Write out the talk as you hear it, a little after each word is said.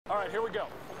right, here we go.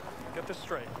 Get this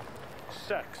straight.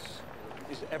 Sex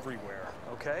is everywhere,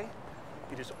 okay?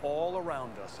 It is all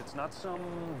around us. It's not some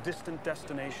distant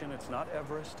destination. It's not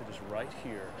Everest. It is right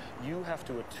here. You have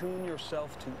to attune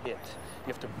yourself to it.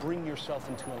 You have to bring yourself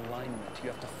into alignment. You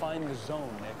have to find the zone,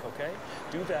 Nick, okay?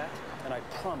 Do that, and I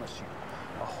promise you,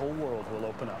 a whole world will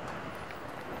open up.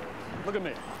 Look at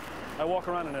me. I walk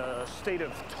around in a state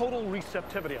of total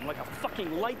receptivity. I'm like a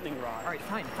fucking lightning rod. All right,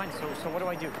 fine. So what do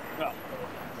I do? Well,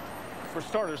 for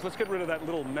starters, let's get rid of that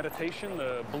little meditation,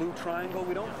 the blue triangle.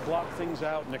 We don't block things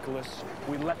out, Nicholas.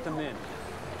 We let them in.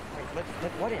 Wait,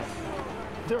 let what in?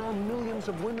 There are millions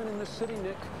of women in this city,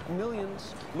 Nick.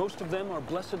 Millions. Most of them are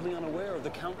blessedly unaware of the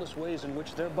countless ways in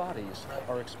which their bodies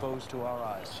are exposed to our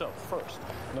eyes. So, first,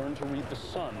 learn to read the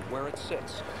sun where it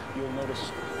sits. You'll notice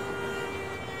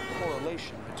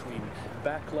correlation between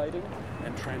backlighting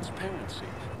and transparency.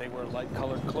 They wear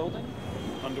light-colored clothing.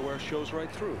 Underwear shows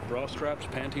right through. Bra straps,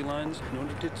 panty lines, no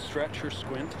need to stretch or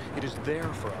squint. It is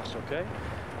there for us, okay?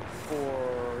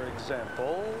 For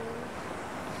example...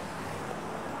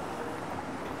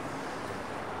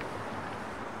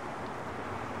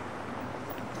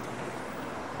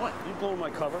 What? Are you blowing my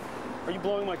cover? Are you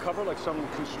blowing my cover like some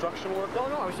construction work? No,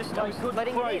 I was just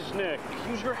letting Christ, it in. Nick,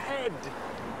 use your head.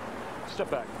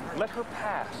 Step back. Let her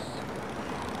pass.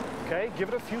 Okay, give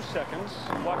it a few seconds.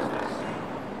 Watch this.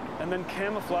 And then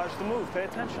camouflage the move. Pay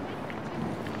attention.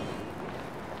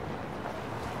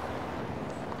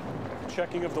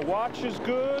 Checking if the watch is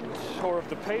good, or if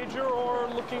the pager, or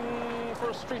looking for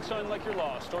a street sign like you're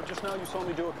lost, or just now you saw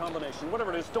me do a combination.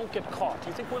 Whatever it is, don't get caught. Do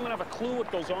you think women have a clue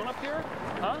what goes on up here?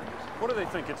 Huh? What do they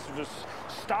think? It's just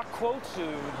stock quotes,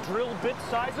 drill bit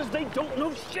sizes? They don't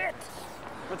know shit!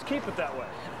 Let's keep it that way.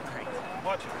 All right.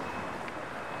 Watch it.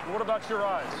 What about your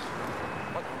eyes?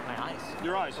 What? My eyes?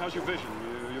 Your eyes, how's your vision?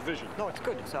 Your vision? No, it's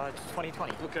good. It's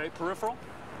 20/20. Okay, peripheral?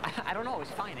 I don't know.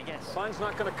 It's fine, I guess. Fine's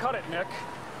not gonna cut it, Nick.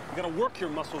 You gotta work your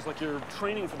muscles like you're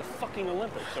training for the fucking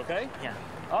Olympics, okay? Yeah.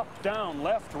 Up, down,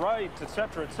 left, right,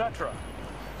 etc., etc.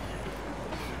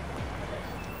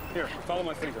 Here, follow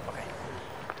my finger. Okay.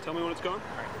 Tell me when it's gone.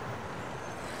 All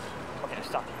right. Okay,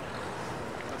 stop.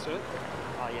 That's it?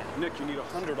 Yeah. Nick, you need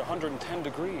 100, 110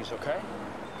 degrees, okay?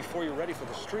 Before you're ready for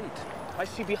the street. I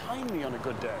see behind me on a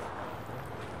good day.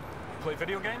 Play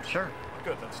video games? Sure.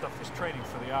 Good, that stuff is training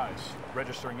for the eyes.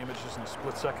 Registering images in a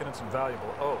split second, it's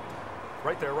invaluable. Oh,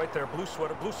 right there, blue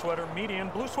sweater, median,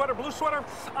 blue sweater.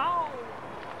 Ow!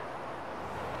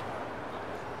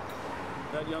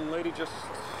 That young lady just,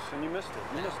 and you missed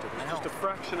it. You missed it. It was I know. just a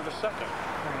fraction of a second.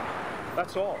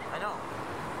 That's all. I know.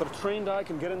 But a trained eye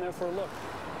can get in there for a look.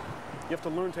 You have to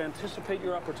learn to anticipate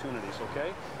your opportunities,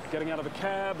 okay? Getting out of a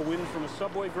cab, a wind from a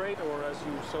subway grate, or as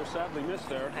you so sadly missed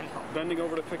there, bending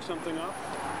over to pick something up.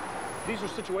 These are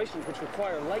situations which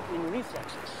require lightning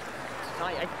reflexes.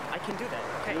 I can do that,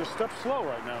 okay? You're a step slow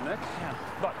right now, Nick. Yeah.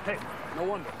 But, hey, no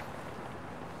wonder.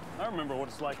 I remember what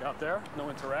it's like out there. No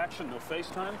interaction, no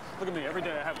FaceTime. Look at me, every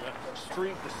day I have the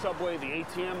street, the subway, the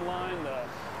ATM line,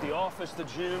 the office, the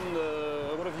gym,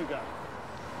 what have you got?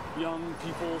 Young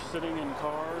people sitting in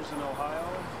cars in Ohio.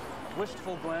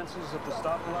 Wistful glances at the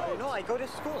stoplight. No, I go to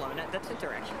school. I mean, that's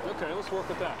interaction. Okay, let's work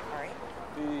with that. All right.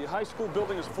 The high school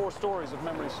building is 4 stories, if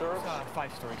memory serves.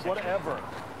 5 stories. Whatever.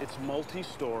 It's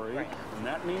multi-story, right. And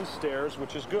that means stairs,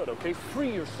 which is good, okay?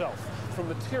 Free yourself from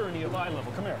the tyranny of eye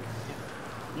level. Come here.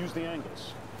 Use the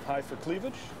angles. High for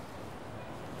cleavage.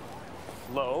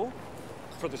 Low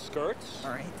for the skirts.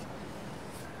 All right.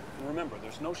 And remember,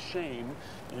 there's no shame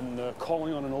in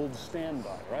calling on an old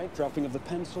standby, right? Dropping of the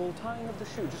pencil, tying of the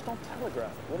shoe. Just don't telegraph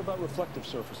it. What about reflective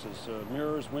surfaces?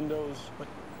 Mirrors, windows? But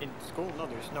in school, no,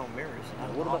 there's no mirrors.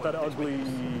 What about that ugly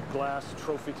glass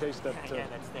trophy case that... Yeah,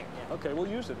 that's there, yeah. Okay, we'll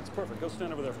use it. It's perfect. Go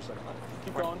stand over there for a second.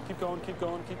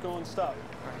 Keep going. Stop. All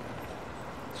right.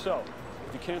 So,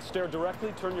 if you can't stare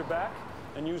directly, turn your back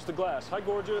and use the glass. Hi,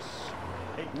 gorgeous.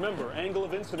 Hey, remember, angle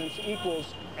of incidence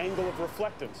equals angle of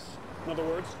reflectance. In other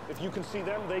words, if you can see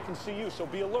them, they can see you, so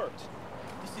be alert.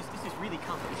 This is really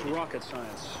complicated. It's rocket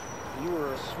science. You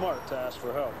were smart to ask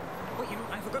for help. Wait,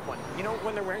 I have a good one. You know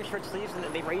when they're wearing short sleeves and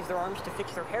they raise their arms to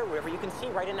fix their hair, whatever, you can see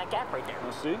right in that gap right there. Now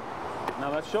see?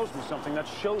 Now that shows me something. That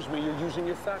shows me you're using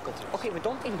your faculties. Okay, but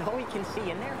don't they know you can see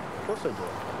in there? Of course they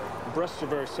do. Breasts are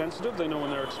very sensitive. They know when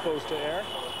they're exposed to air.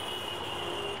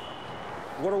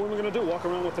 What are women going to do? Walk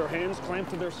around with their hands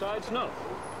clamped to their sides? No.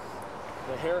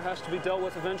 The hair has to be dealt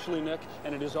with eventually, Nick,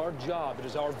 and it is our job, it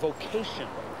is our vocation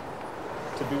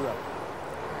to be ready.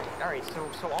 All right,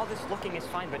 so all this looking is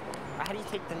fine, but how do you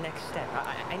take the next step?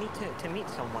 I need to meet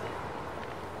someone.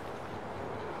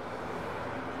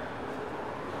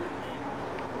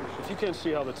 If you can't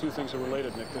see how the two things are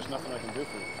related, Nick, there's nothing I can do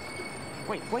for you.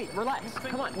 Wait, relax.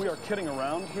 Come on. We are kidding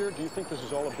around here? Do you think this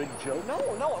is all a big joke? No.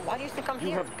 Why do you think I'm You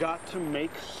here? have got to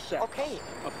make sex Okay.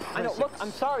 a I know. Look, presence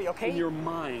I'm sorry. Okay. in your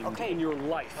mind, Okay. in your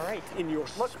life, All right. in your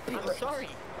Look, spirit. I'm sorry.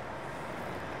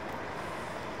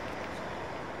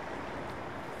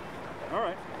 All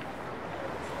right.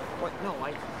 What? No,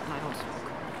 I don't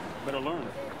smoke. Better learn.